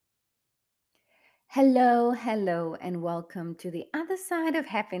Hello, and welcome to the other side of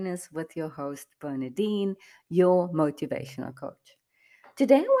happiness with your host, Bernadine, your motivational coach.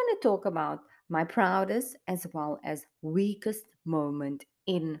 Today, I want to talk about my proudest as well as weakest moment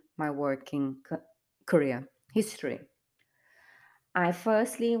in my working career history. I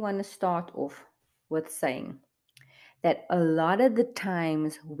firstly want to start off with saying that a lot of the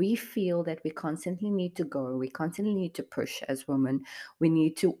times we feel that we constantly need to go, we constantly need to push as women. We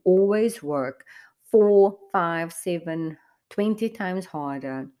need to always work 4, 5, 7, 20 times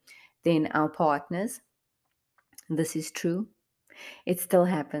harder than our partners. This is true. It still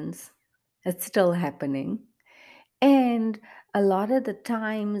happens. It's still happening. And a lot of the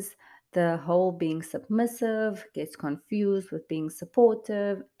times, the whole being submissive gets confused with being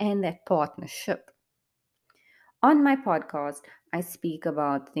supportive and that partnership. On my podcast, I speak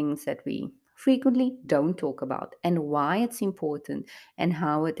about things that we frequently don't talk about and why it's important and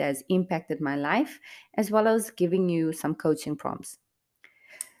how it has impacted my life, as well as giving you some coaching prompts.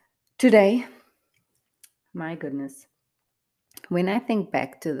 Today, my goodness, when I think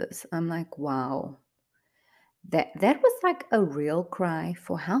back to this, I'm like, wow, that was like a real cry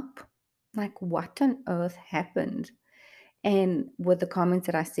for help. Like, what on earth happened? And with the comments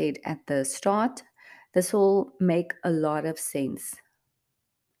that I said at the start, this will make a lot of sense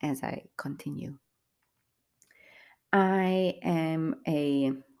as I continue. I am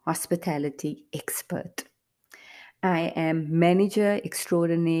a hospitality expert. I am manager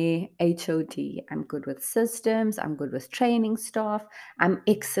extraordinaire, HOD. I'm good with systems, I'm good with training staff, I'm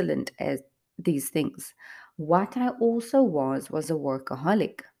excellent at these things. What I also was a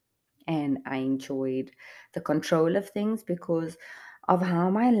workaholic, and I enjoyed the control of things because of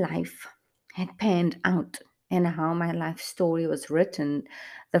how my life had panned out and how my life story was written.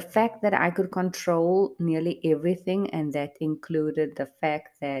 The fact that I could control nearly everything, and that included the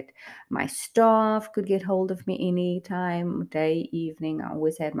fact that my staff could get hold of me anytime, day, evening. I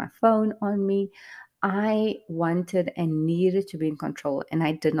always had my phone on me. I wanted and needed to be in control, and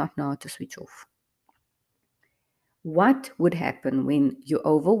I did not know how to switch off. What would happen when you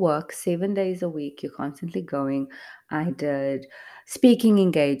overwork 7 days a week? You're constantly going. I did speaking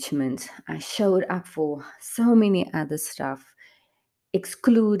engagements. I showed up for so many other stuff,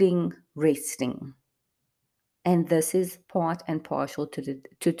 excluding resting. And this is part and partial to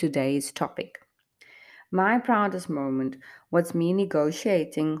today's topic. My proudest moment was me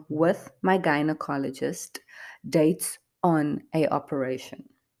negotiating with my gynecologist dates on a operation.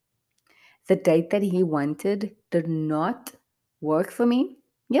 The date that he wanted did not work for me.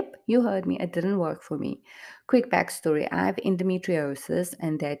 Yep, you heard me. It didn't work for me. Quick backstory: I have endometriosis,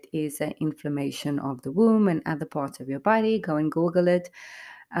 and that is an inflammation of the womb and other parts of your body. Go and Google it.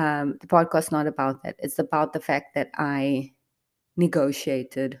 The podcast's not about that. It's about the fact that I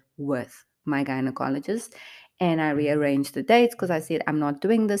negotiated with my gynecologist and I rearranged the dates because I said, I'm not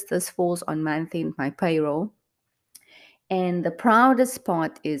doing this. This falls on month end, my payroll. And the proudest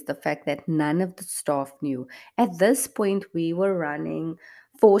part is the fact that none of the staff knew. At this point, we were running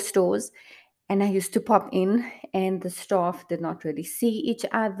 4 stores, and I used to pop in, and the staff did not really see each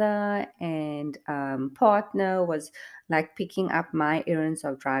other. And partner was like picking up my errands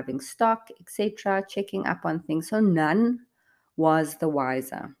of driving stock, etc., checking up on things. So none was the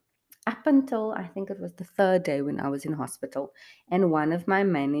wiser. Up until I think it was the third day when I was in hospital, and one of my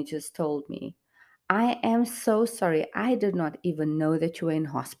managers told me, I am so sorry. I did not even know that you were in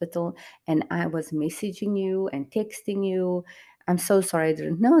hospital, and I was messaging you and texting you. I'm so sorry I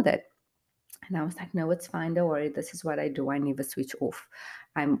didn't know that. And I was like, no, it's fine. Don't worry. This is what I do. I never switch off.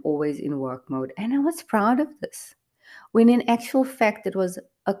 I'm always in work mode. And I was proud of this. When in actual fact, it was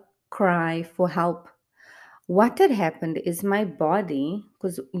a cry for help. What had happened is my body,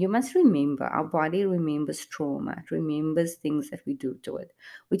 because you must remember, our body remembers trauma, it remembers things that we do to it,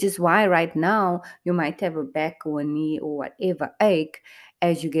 which is why right now you might have a back or a knee or whatever ache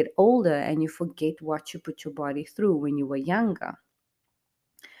as you get older and you forget what you put your body through when you were younger.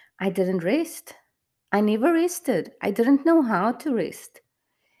 I didn't rest. I never rested. I didn't know how to rest.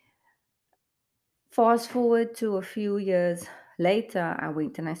 Fast forward to a few years later, I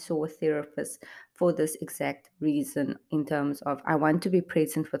went and I saw a therapist for this exact reason, in terms of I want to be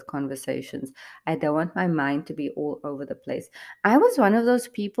present with conversations. I don't want my mind to be all over the place. I was one of those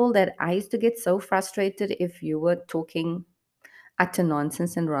people that I used to get so frustrated if you were talking utter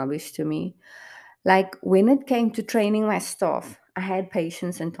nonsense and rubbish to me. Like when it came to training my staff, I had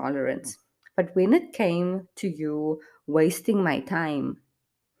patience and tolerance. But when it came to you wasting my time,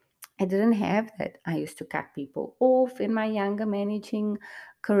 I didn't have that. I used to cut people off in my younger managing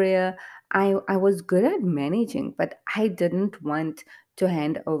career. I was good at managing, but I didn't want to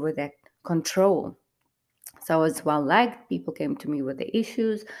hand over that control. So I was well liked. People came to me with the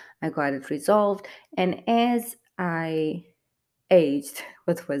issues. I got it resolved. And as I aged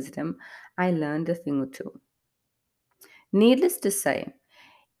with wisdom, I learned a thing or two. Needless to say,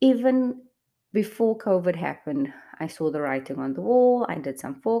 even before COVID happened, I saw the writing on the wall. I did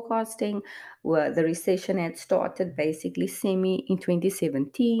some forecasting where the recession had started basically semi in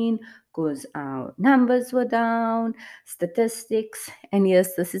 2017 because our numbers were down, statistics. And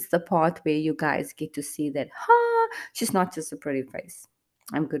yes, this is the part where you guys get to see that, she's not just a pretty face.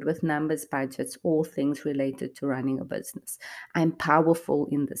 I'm good with numbers, budgets, all things related to running a business. I'm powerful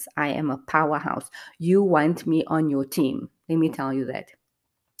in this. I am a powerhouse. You want me on your team. Let me tell you that.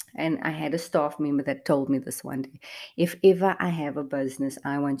 And I had a staff member that told me this one day. If ever I have a business,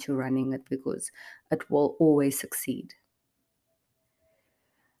 I want you running it because it will always succeed.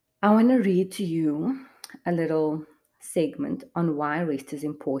 I want to read to you a little segment on why rest is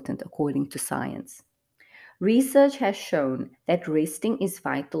important according to science. Research has shown that resting is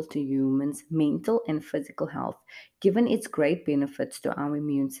vital to humans' mental and physical health, given its great benefits to our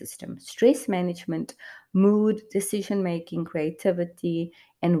immune system, stress management, mood, decision making, creativity,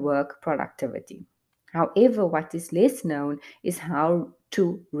 and work productivity. However, what is less known is how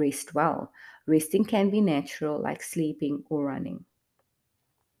to rest well. Resting can be natural, like sleeping or running.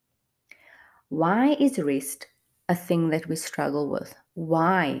 Why is rest a thing that we struggle with?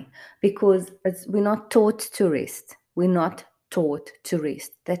 Why? Because we're not taught to rest. We're not taught to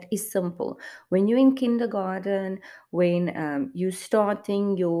rest. That is simple. When you're in kindergarten, when you're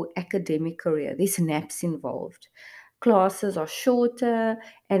starting your academic career, there's naps involved. Classes are shorter,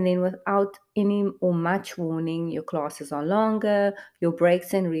 and then without any or much warning, your classes are longer, your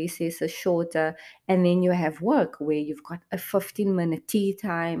breaks and recess are shorter, and then you have work where you've got a 15-minute tea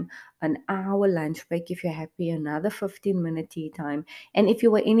time, an hour lunch break if you're happy, another 15-minute tea time. And if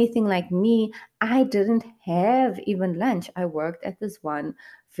you were anything like me, I didn't have even lunch. I worked at this one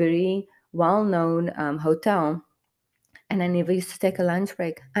very well known hotel. And I never used to take a lunch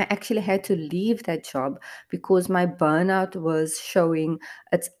break. I actually had to leave that job because my burnout was showing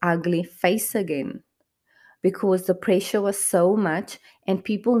its ugly face again because the pressure was so much and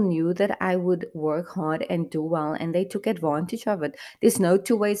people knew that I would work hard and do well and they took advantage of it. There's no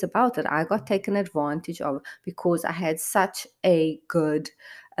two ways about it. I got taken advantage of because I had such a good,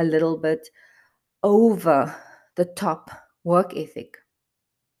 a little bit over the top work ethic.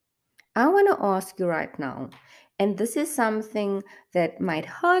 I want to ask you right now, and this is something that might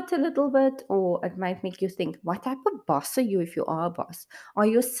hurt a little bit, or it might make you think, what type of boss are you if you are a boss? Are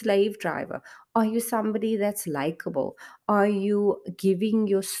you a slave driver? Are you somebody that's likable? Are you giving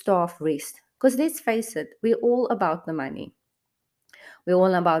your staff rest? Because let's face it, we're all about the money. We're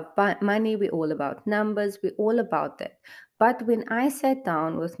all about money, we're all about numbers, we're all about that. But when I sat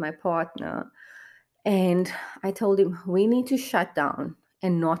down with my partner and I told him, we need to shut down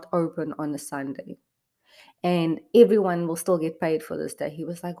and not open on a Sunday. And everyone will still get paid for this day. He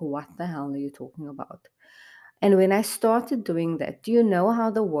was like, what the hell are you talking about? And when I started doing that, do you know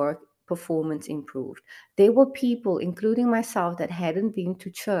how the work performance improved? There were people, including myself, that hadn't been to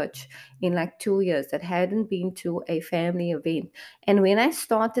church in like 2 years, that hadn't been to a family event. And when I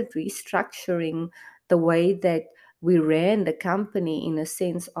started restructuring the way that we ran the company in a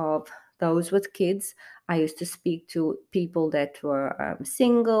sense of those with kids, I used to speak to people that were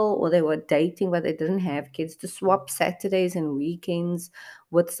single or they were dating but they didn't have kids to swap Saturdays and weekends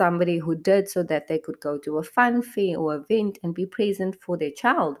with somebody who did so that they could go to a fun fair or event and be present for their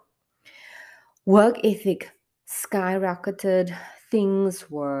child. Work ethic skyrocketed, things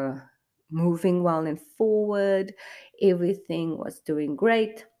were moving well and forward, everything was doing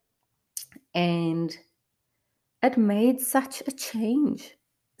great, and it made such a change.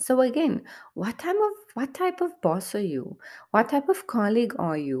 So again, what type of boss are you? What type of colleague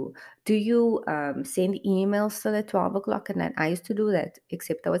are you? Do you send emails till at 12 o'clock at night? I used to do that,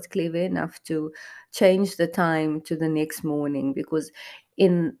 except I was clever enough to change the time to the next morning because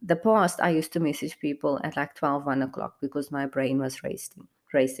in the past I used to message people at like 1 o'clock because my brain was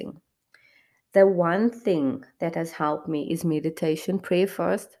racing. The one thing that has helped me is meditation. Pray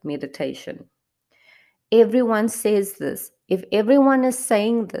first, meditation. Everyone says this. If everyone is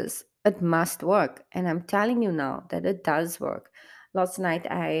saying this, it must work. And I'm telling you now that it does work. Last night,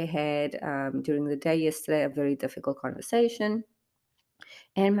 I had, during the day yesterday, a very difficult conversation,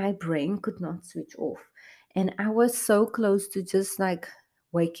 and my brain could not switch off. And I was so close to just like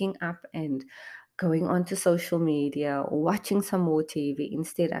waking up and going onto social media or watching some more TV.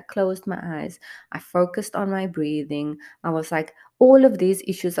 Instead, I closed my eyes. I focused on my breathing. I was like, all of these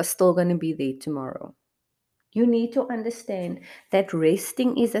issues are still going to be there tomorrow. You need to understand that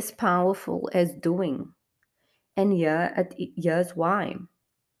resting is as powerful as doing. And here's why.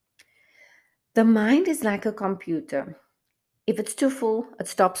 The mind is like a computer. If it's too full, it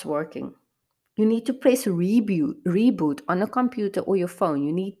stops working. You need to press reboot on a computer or your phone.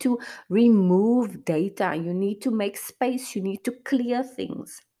 You need to remove data. You need to make space. You need to clear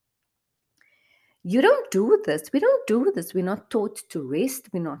things. You don't do this. We don't do this. We're not taught to rest.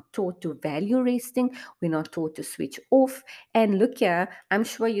 We're not taught to value resting. We're not taught to switch off. And look here, I'm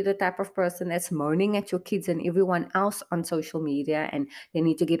sure you're the type of person that's moaning at your kids and everyone else on social media and they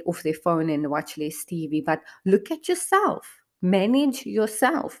need to get off their phone and watch less TV. But look at yourself. Manage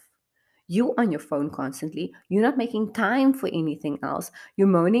yourself. You on your phone constantly. You're not making time for anything else. You're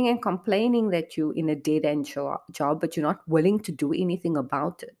moaning and complaining that you're in a dead end job, but you're not willing to do anything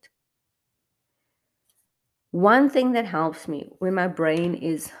about it. One thing that helps me when my brain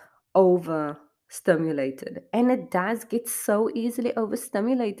is overstimulated, and it does get so easily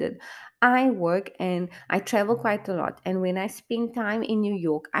overstimulated. I work and I travel quite a lot, and when I spend time in New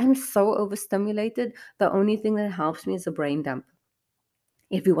York, I'm so overstimulated. The only thing that helps me is a brain dump.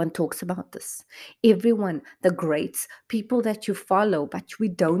 Everyone talks about this. Everyone, the greats, people that you follow, but we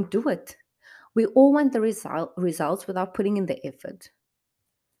don't do it. We all want the results without putting in the effort.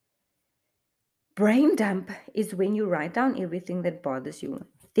 Brain dump is when you write down everything that bothers you,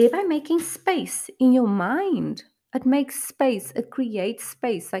 thereby making space in your mind. It makes space, it creates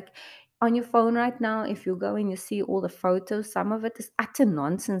space. Like on your phone right now, if you go and you see all the photos, some of it is utter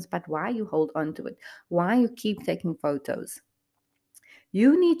nonsense, but why you hold on to it? Why you keep taking photos?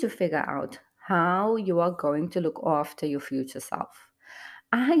 You need to figure out how you are going to look after your future self.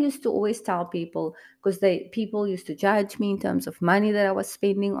 I used to always tell people because they people used to judge me in terms of money that I was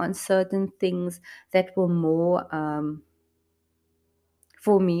spending on certain things that were more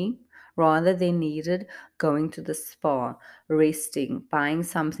for me rather than needed going to the spa, resting, buying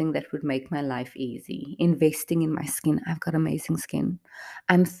something that would make my life easy, investing in my skin. I've got amazing skin.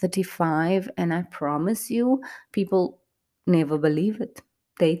 I'm 35 and I promise you, people never believe it.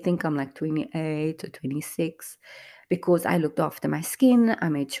 They think I'm like 28 or 26 because I looked after my skin. I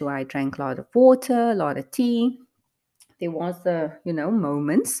made sure I drank a lot of water, a lot of tea. There was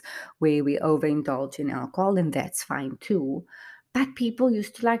moments where we overindulge in alcohol, and that's fine too. But people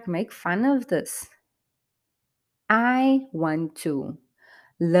used to like make fun of this. I want to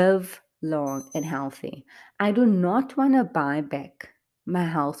live long and healthy. I do not want to buy back my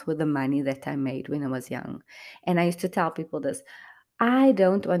health with the money that I made when I was young. And I used to tell people this. I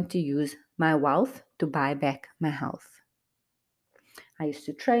don't want to use my wealth to buy back my health. I used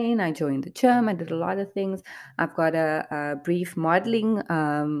to train, I joined the gym, I did a lot of things. I've got a brief modeling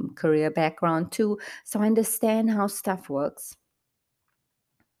career background too, so I understand how stuff works.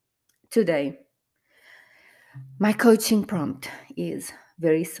 Today, my coaching prompt is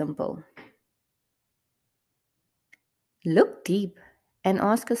very simple. Look deep and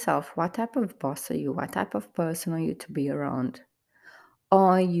ask yourself what type of boss are you? What type of person are you to be around?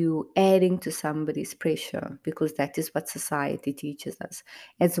 Are you adding to somebody's pressure? Because that is what society teaches us.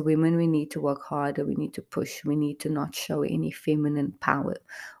 As women, we need to work harder. We need to push. We need to not show any feminine power.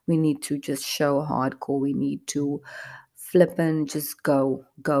 We need to just show hardcore. We need to flip and just go,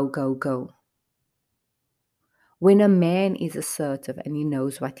 go, go, go. When a man is assertive and he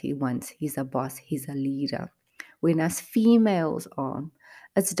knows what he wants, he's a boss, he's a leader. When us females are,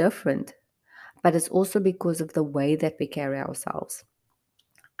 it's different, but it's also because of the way that we carry ourselves.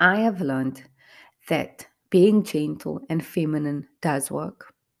 I have learned that being gentle and feminine does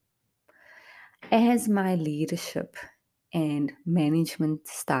work. As my leadership and management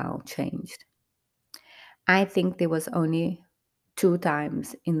style changed, I think there was only two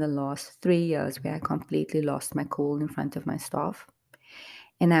times in the last 3 years where I completely lost my cool in front of my staff.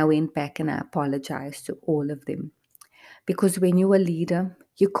 And I went back and I apologized to all of them. Because when you're a leader,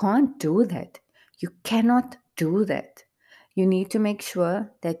 you can't do that. You cannot do that. You need to make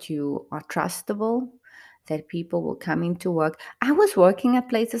sure that you are trustable, that people will come into work. I was working at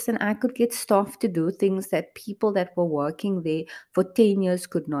places and I could get staff to do things that people that were working there for 10 years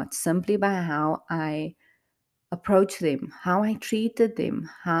could not, simply by how I approached them, how I treated them,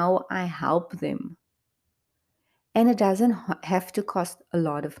 how I helped them. And it doesn't have to cost a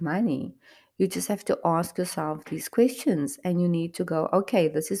lot of money. You just have to ask yourself these questions and you need to go, okay,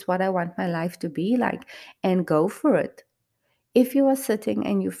 this is what I want my life to be like, and go for it. If you are sitting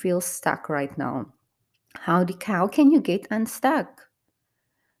and you feel stuck right now, how can you get unstuck?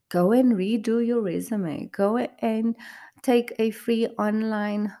 Go and redo your resume. Go and take a free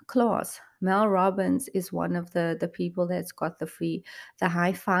online class. Mel Robbins is one of the people that's got the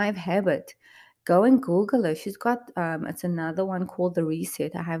high five habit. Go and Google her. She's got it's another one called The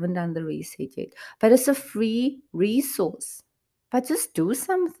Reset. I haven't done the reset yet, but it's a free resource. But just do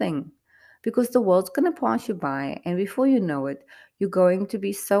something, because the world's gonna pass you by, and before you know it, you're going to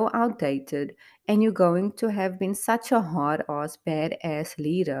be so outdated, and you're going to have been such a hard ass, badass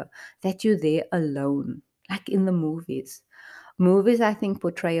leader that you're there alone, like in the movies. Movies, I think,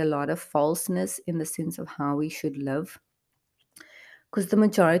 portray a lot of falseness in the sense of how we should live, because the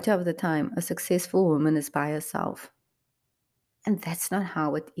majority of the time, a successful woman is by herself. And that's not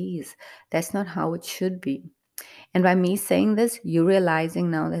how it is. That's not how it should be. And by me saying this, you're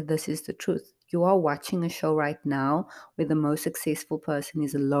realizing now that this is the truth. You are watching a show right now where the most successful person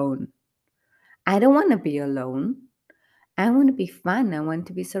is alone. I don't want to be alone. I want to be fun. I want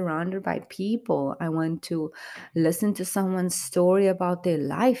to be surrounded by people. I want to listen to someone's story about their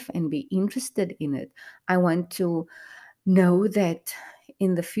life and be interested in it. I want to know that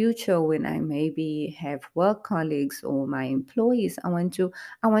in the future, when I maybe have work colleagues or my employees, I want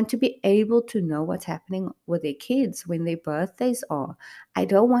to be able to know what's happening with their kids when their birthdays are. I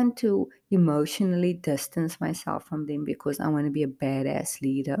don't want to emotionally distance myself from them because I want to be a badass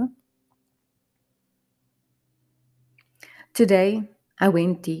leader. Today, I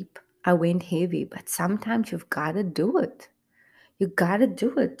went deep, I went heavy, but sometimes you've got to do it. You got to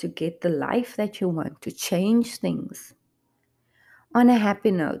do it to get the life that you want, to change things. On a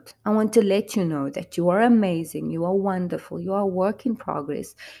happy note, I want to let you know that you are amazing, you are wonderful, you are a work in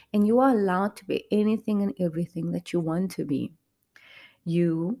progress, and you are allowed to be anything and everything that you want to be.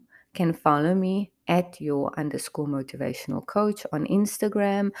 You can follow me at your underscore motivational coach on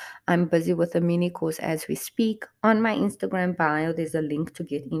Instagram. I'm busy with a mini course as we speak. On my Instagram bio, there's a link to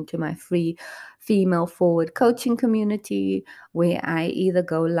get into my free female forward coaching community where I either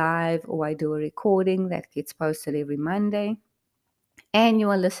go live or I do a recording that gets posted every Monday. And you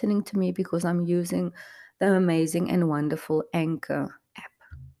are listening to me because I'm using the amazing and wonderful Anchor app.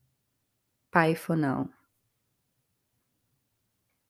 Bye for now.